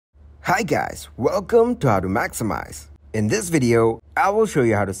Hi guys, welcome to How to Maximize. In this video, I will show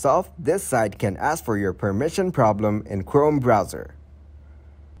you how to solve this site can ask for your permission problem in Chrome browser.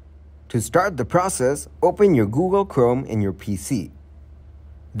 To start the process, open your Google Chrome in your PC.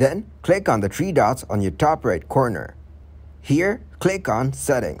 Then, click on the three dots on your top right corner. Here, click on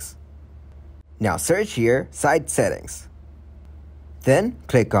Settings. Now search here Site Settings. Then,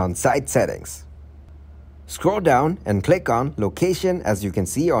 click on Site Settings. Scroll down and click on Location as you can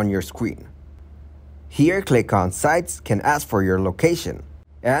see on your screen. Here, click on Sites can ask for your location.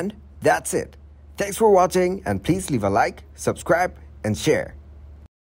 And that's it. Thanks for watching and please leave a like, subscribe, and share.